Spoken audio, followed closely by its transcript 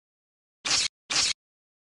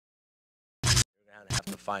have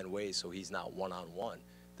to find ways so he's not one-on-one.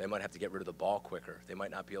 They might have to get rid of the ball quicker. They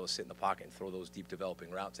might not be able to sit in the pocket and throw those deep developing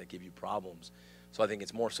routes that give you problems. So I think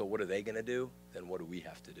it's more so what are they going to do than what do we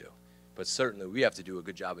have to do. But certainly we have to do a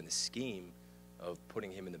good job in the scheme of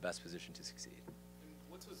putting him in the best position to succeed. And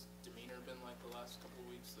what's his demeanor been like the last couple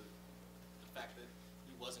of weeks? The fact that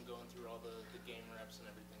he wasn't going through all the game reps and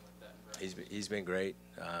everything like that. He's been great.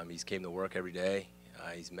 He's came to work every day.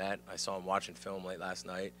 He's met. I saw him watching film late last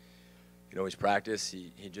night. You know, he's practiced.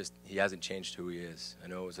 He hasn't changed who he is. I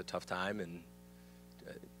know it was a tough time, and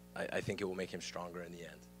I think it will make him stronger in the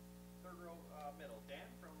end. Third row middle, Dan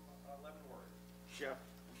from 11 Warriors. Jeff,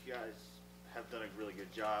 you guys have done a really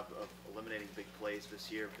good job of eliminating big plays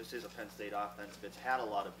this year. This is a Penn State offense that's had a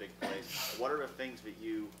lot of big plays. What are the things that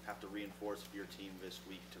you have to reinforce for your team this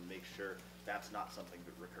week to make sure that's not something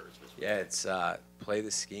that recurs this week? Yeah, it's play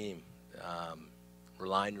the scheme.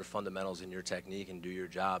 Rely on your fundamentals and your technique and do your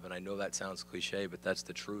job. And I know that sounds cliche, but that's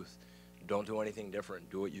the truth. Don't do anything different.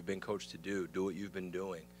 Do what you've been coached to do. Do what you've been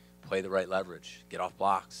doing. Play the right leverage. Get off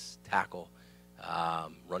blocks. Tackle.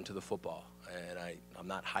 Run to the football. And I'm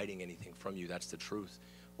not hiding anything from you. That's the truth.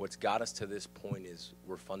 What's got us to this point is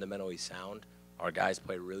we're fundamentally sound. Our guys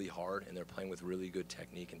play really hard, and they're playing with really good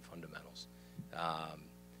technique and fundamentals.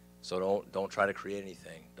 So don't try to create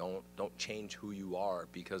anything. Don't change who you are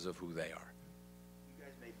because of who they are. You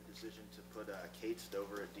guys made the decision to put Kate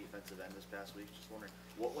Stover at defensive end this past week. Just wondering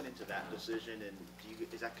what went into that decision, and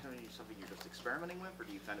is that kind of something you're just experimenting with, or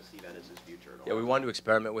do you kind of see that as his future at all? Yeah, we wanted to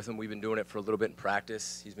experiment with him. We've been doing it for a little bit in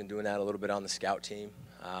practice. He's been doing that a little bit on the scout team.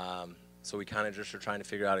 So we kind of just are trying to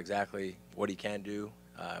figure out exactly what he can do,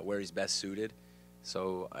 where he's best suited.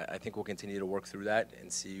 So I think we'll continue to work through that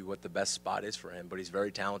and see what the best spot is for him. But he's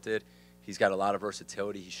very talented. He's got a lot of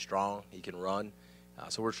versatility. He's strong. He can run.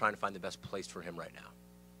 So we're trying to find the best place for him right now.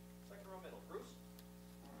 Second row middle, Bruce.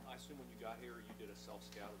 I assume when you got here, you did a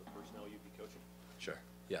self-scout of the personnel you'd be coaching? Sure.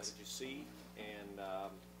 Yes. What did you see, and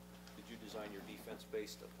did you design your defense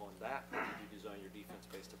based upon that, or did you design your defense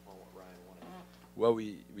based upon what Ryan wanted? Well,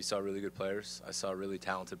 we saw really good players. I saw really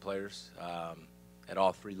talented players at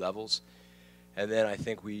all three levels. And then I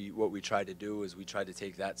think what we tried to do is we tried to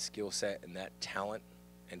take that skill set and that talent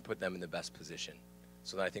and put them in the best position.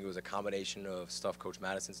 So I think it was a combination of stuff Coach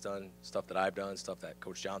Madison's done, stuff that I've done, stuff that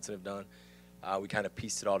Coach Johnson have done. We kind of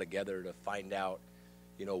pieced it all together to find out,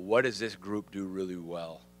 you know, what does this group do really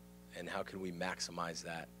well, and how can we maximize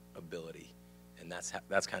that ability? And that's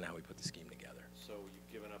kind of how we put the scheme together. So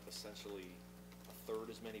you've given up essentially a third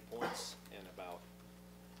as many points, and about,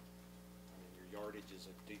 I mean, your yardage is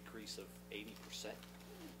a decrease of 80%.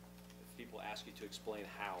 If people ask you to explain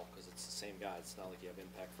how, because it's the same guy, it's not like you have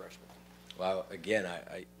impact freshmen. Well, again,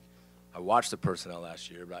 I watched the personnel last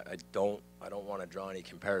year, but I don't want to draw any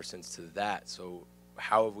comparisons to that. So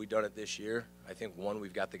how have we done it this year? I think, one,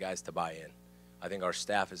 we've got the guys to buy in. I think our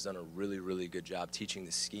staff has done a really, really good job teaching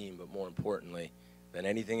the scheme, but more importantly than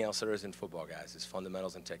anything else there is in football, guys, is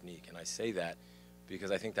fundamentals and technique. And I say that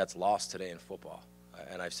because I think that's lost today in football.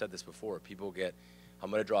 And I've said this before. People get, I'm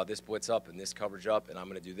going to draw this blitz up and this coverage up, and I'm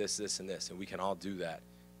going to do this, this, and this, and we can all do that.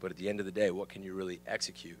 But at the end of the day, what can you really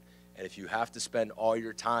execute? And if you have to spend all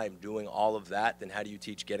your time doing all of that, then how do you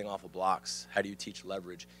teach getting off of blocks? How do you teach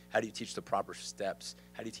leverage? How do you teach the proper steps?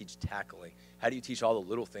 How do you teach tackling? How do you teach all the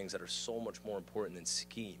little things that are so much more important than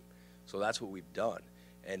scheme? So that's what we've done.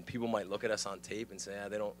 And people might look at us on tape and say,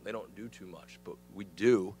 they don't do too much. But we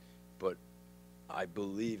do. But I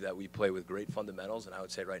believe that we play with great fundamentals, and I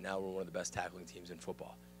would say right now we're one of the best tackling teams in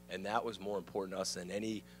football. And that was more important to us than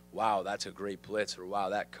any, wow, that's a great blitz, or wow,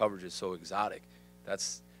 that coverage is so exotic.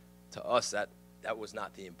 That's, to us, that was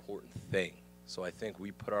not the important thing. So I think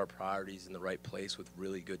we put our priorities in the right place with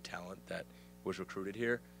really good talent that was recruited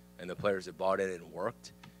here, and the players that bought in and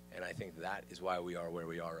worked. And I think that is why we are where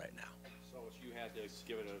we are right now. So if you had to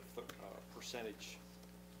give it a percentage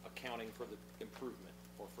accounting for the improvement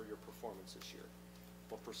or for your performance this year,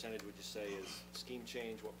 what percentage would you say is scheme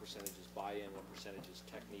change? What percentage is buy-in? What percentage is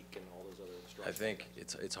technique and all those other instructions? I think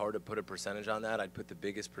it's hard to put a percentage on that. I'd put the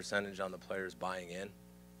biggest percentage on the players buying in,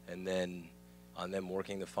 and then on them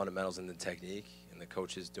working the fundamentals and the technique, and the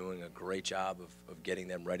coaches doing a great job of getting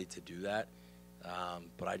them ready to do that.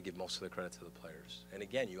 But I'd give most of the credit to the players. And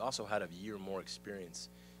again, you also had a year more experience.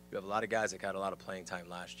 You have a lot of guys that got a lot of playing time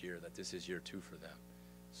last year that this is year 2 for them.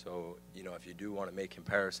 So, you know, if you do want to make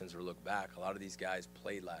comparisons or look back, a lot of these guys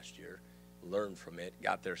played last year, learned from it,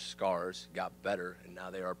 got their scars, got better, and now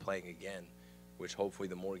they are playing again, which hopefully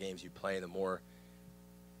the more games you play, the more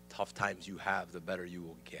tough times you have, the better you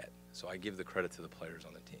will get. So I give the credit to the players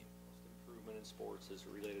on the team. Most improvement in sports is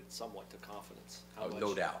related somewhat to confidence.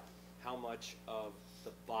 No doubt. How much of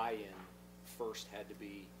the buy-in first had to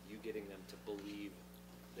be you getting them to believe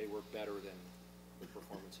they were better than the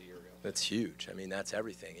performance a year ago. That's huge. I mean, that's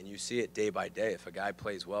everything. And you see it day by day. If a guy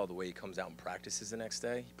plays well, the way he comes out and practices the next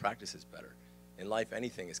day, he practices better. In life,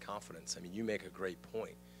 anything is confidence. I mean, you make a great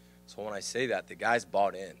point. So when I say that, the guys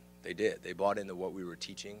bought in. They did. They bought into what we were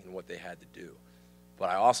teaching and what they had to do. But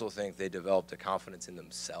I also think they developed a confidence in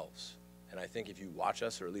themselves. And I think if you watch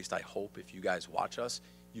us, or at least I hope if you guys watch us,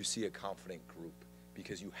 you see a confident group,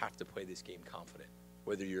 because you have to play this game confident.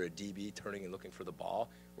 Whether you're a DB turning and looking for the ball,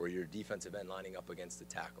 or you're a defensive end lining up against the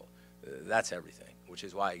tackle. That's everything, which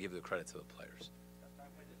is why I give the credit to the players. I had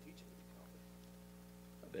to teach him to be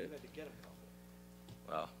confident. They- You had to get him confident.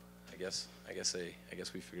 Well, I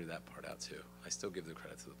guess we figured that part out too. I still give the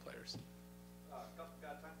credit to the players.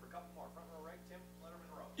 Got time for a couple more. Front row right, Tim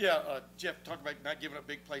Letterman row. Yeah, Jeff, talk about not giving up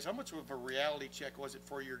big plays. How much of a reality check was it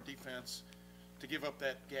for your defense to give up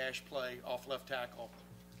that gash play off left tackle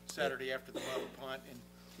Saturday after the muddle punt? And,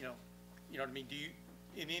 you know what I mean? Do you,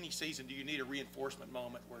 in any season, do you need a reinforcement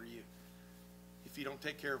moment where if you don't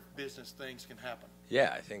take care of business, things can happen?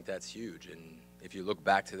 Yeah, I think that's huge. And if you look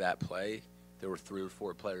back to that play, there were 3 or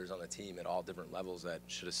 4 players on the team at all different levels that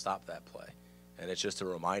should have stopped that play. And it's just a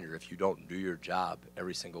reminder, if you don't do your job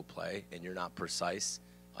every single play and you're not precise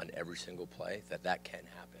on every single play, that can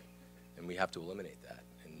happen. And we have to eliminate that.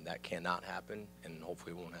 And that cannot happen, and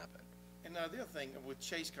hopefully it won't happen. And the other thing, with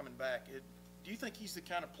Chase coming back, do you think he's the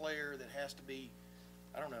kind of player that has to be,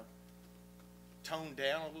 I don't know, toned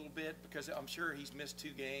down a little bit? Because I'm sure he's missed 2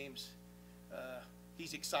 games.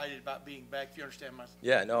 He's excited about being back, if you understand my.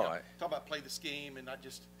 Yeah, no, talk about play the scheme and not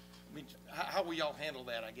just. I mean, how will y'all handle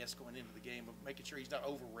that? I guess going into the game of making sure he's not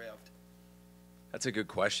over revved. That's a good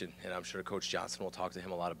question, and I'm sure Coach Johnson will talk to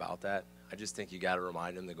him a lot about that. I just think you got to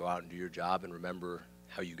remind him to go out and do your job and remember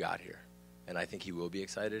how you got here. And I think he will be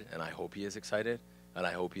excited, and I hope he is excited, and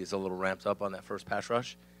I hope he is a little ramped up on that first pass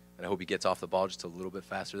rush, and I hope he gets off the ball just a little bit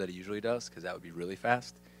faster than he usually does, because that would be really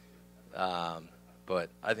fast. But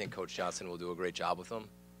I think Coach Johnson will do a great job with him,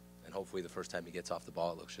 and hopefully the first time he gets off the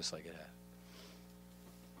ball, it looks just like it had.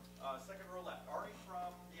 Second row left. Ari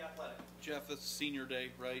from The Athletic. Jeff, it's senior day,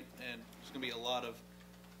 right? And there's going to be a lot of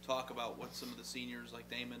talk about what some of the seniors like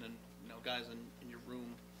Damon and guys in your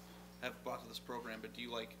room have brought to this program. But do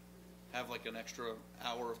you have an extra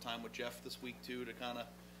hour of time with Jeff this week too to kind of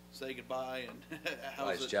say goodbye? And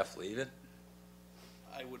Why is Jeff leaving?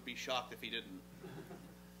 I would be shocked if he didn't.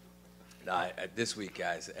 No, this week,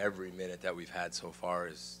 guys, every minute that we've had so far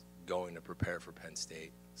is going to prepare for Penn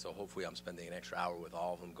State. So hopefully I'm spending an extra hour with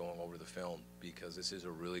all of them going over the film, because this is a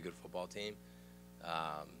really good football team.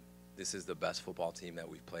 This is the best football team that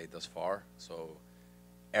we've played thus far. So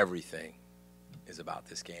everything is about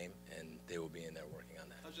this game, and they will be in there working on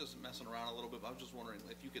that. I was just messing around a little bit, but I was just wondering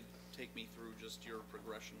if you could take me through just your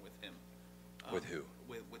progression with him. With who?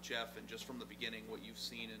 With Jeff, and just from the beginning, what you've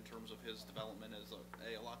seen in terms of his development as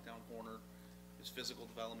a lockdown corner, his physical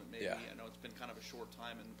development maybe. Yeah. I know it's been kind of a short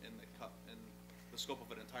time in the scope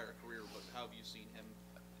of an entire career, but how have you seen him?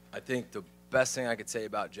 I think the best thing I could say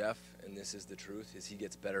about Jeff, and this is the truth, is he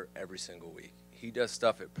gets better every single week. He does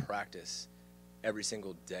stuff at practice every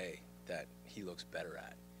single day that he looks better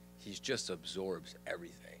at. He just absorbs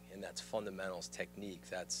everything, and that's fundamentals, technique,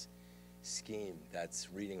 that's scheme, that's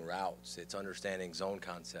reading routes, it's understanding zone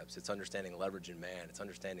concepts, it's understanding leverage and man, it's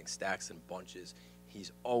understanding stacks and bunches.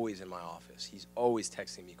 He's always in my office. He's always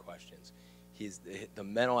texting me questions. The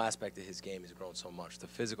mental aspect of his game has grown so much. The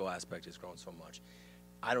physical aspect has grown so much.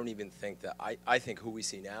 I don't even think that I think who we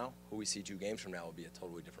see now, who we see 2 games from now, will be a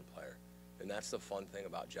totally different player. And that's the fun thing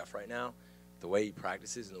about Jeff right now. The way he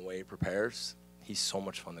practices and the way he prepares, he's so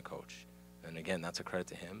much fun to coach. And again, that's a credit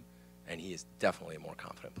to him, and he is definitely a more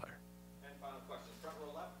confident player. And final question. Front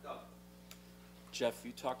row left, Doug. Jeff,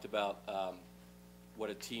 you talked about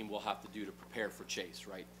what a team will have to do to prepare for Chase,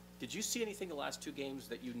 right? Did you see anything the last 2 games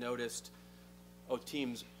that you noticed,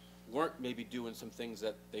 teams weren't maybe doing some things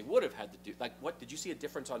that they would have had to do? Like, what did you see a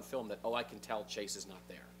difference on film that, I can tell Chase is not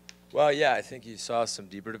there? Well, yeah, I think you saw some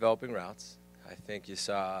deeper developing routes. I think you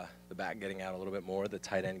saw the back getting out a little bit more, the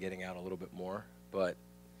tight end getting out a little bit more. But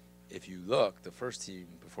if you look, the first team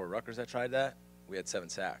before Rutgers that tried that, we had 7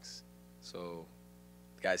 sacks. So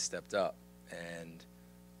the guys stepped up, and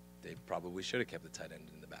they probably should have kept the tight end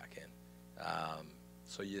in the back end.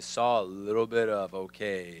 So you saw a little bit of,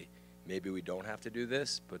 okay, maybe we don't have to do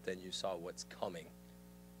this, but then you saw what's coming.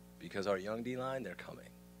 Because our young D-line, they're coming.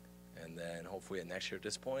 And then hopefully at next year at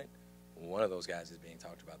this point, one of those guys is being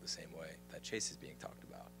talked about the same way that Chase is being talked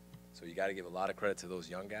about. So you got to give a lot of credit to those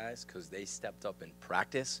young guys, because they stepped up in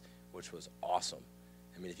practice, which was awesome.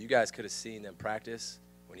 I mean, if you guys could have seen them practice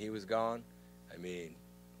when he was gone, I mean,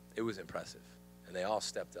 it was impressive, and they all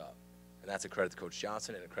stepped up. And that's a credit to Coach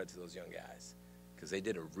Johnson and a credit to those young guys because they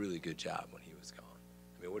did a really good job when he was gone.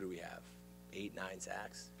 I mean, what do we have? 8, 9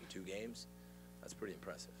 sacks in 2 games? That's pretty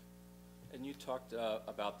impressive. And you talked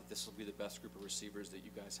about that this will be the best group of receivers that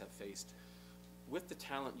you guys have faced. With the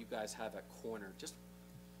talent you guys have at corner, just,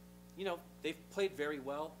 you know, they've played very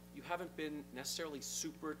well. You haven't been necessarily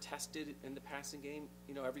super tested in the passing game,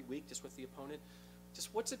 you know, every week just with the opponent.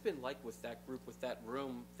 Just what's it been like with that group, with that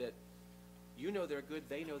room that you know they're good,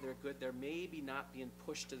 they know they're good, they're maybe not being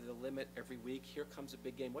pushed to the limit every week. Here comes a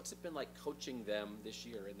big game. What's it been like coaching them this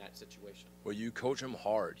year in that situation? Well, you coach them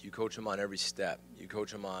hard. You coach them on every step. You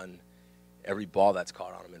coach them on every ball that's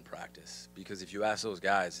caught on them in practice. Because if you ask those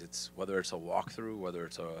guys, it's whether it's a walkthrough, whether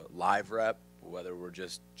it's a live rep, whether we're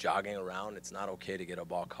just jogging around, it's not okay to get a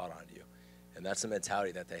ball caught on you. And that's the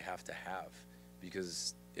mentality that they have to have.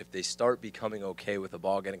 Because if they start becoming okay with the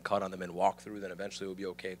ball getting caught on them in walkthrough, then eventually it will be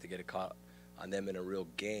okay if they get it caught on them in a real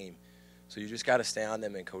game. So you just got to stay on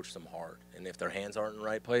them and coach them hard. And if their hands aren't in the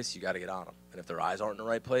right place, you got to get on them. And if their eyes aren't in the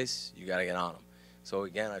right place, you got to get on them. So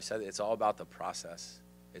again, I've said it's all about the process.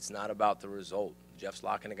 It's not about the result. Jeff's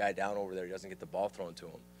locking a guy down over there. He doesn't get the ball thrown to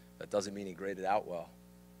him. That doesn't mean he graded out well.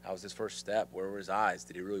 How was his first step? Where were his eyes?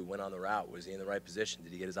 Did he really win on the route? Was he in the right position?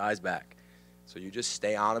 Did he get his eyes back? So you just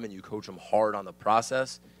stay on him and you coach him hard on the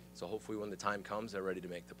process. So hopefully when the time comes, they're ready to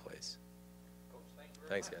make the plays. Coach, thank you very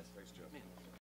Thanks, much. guys.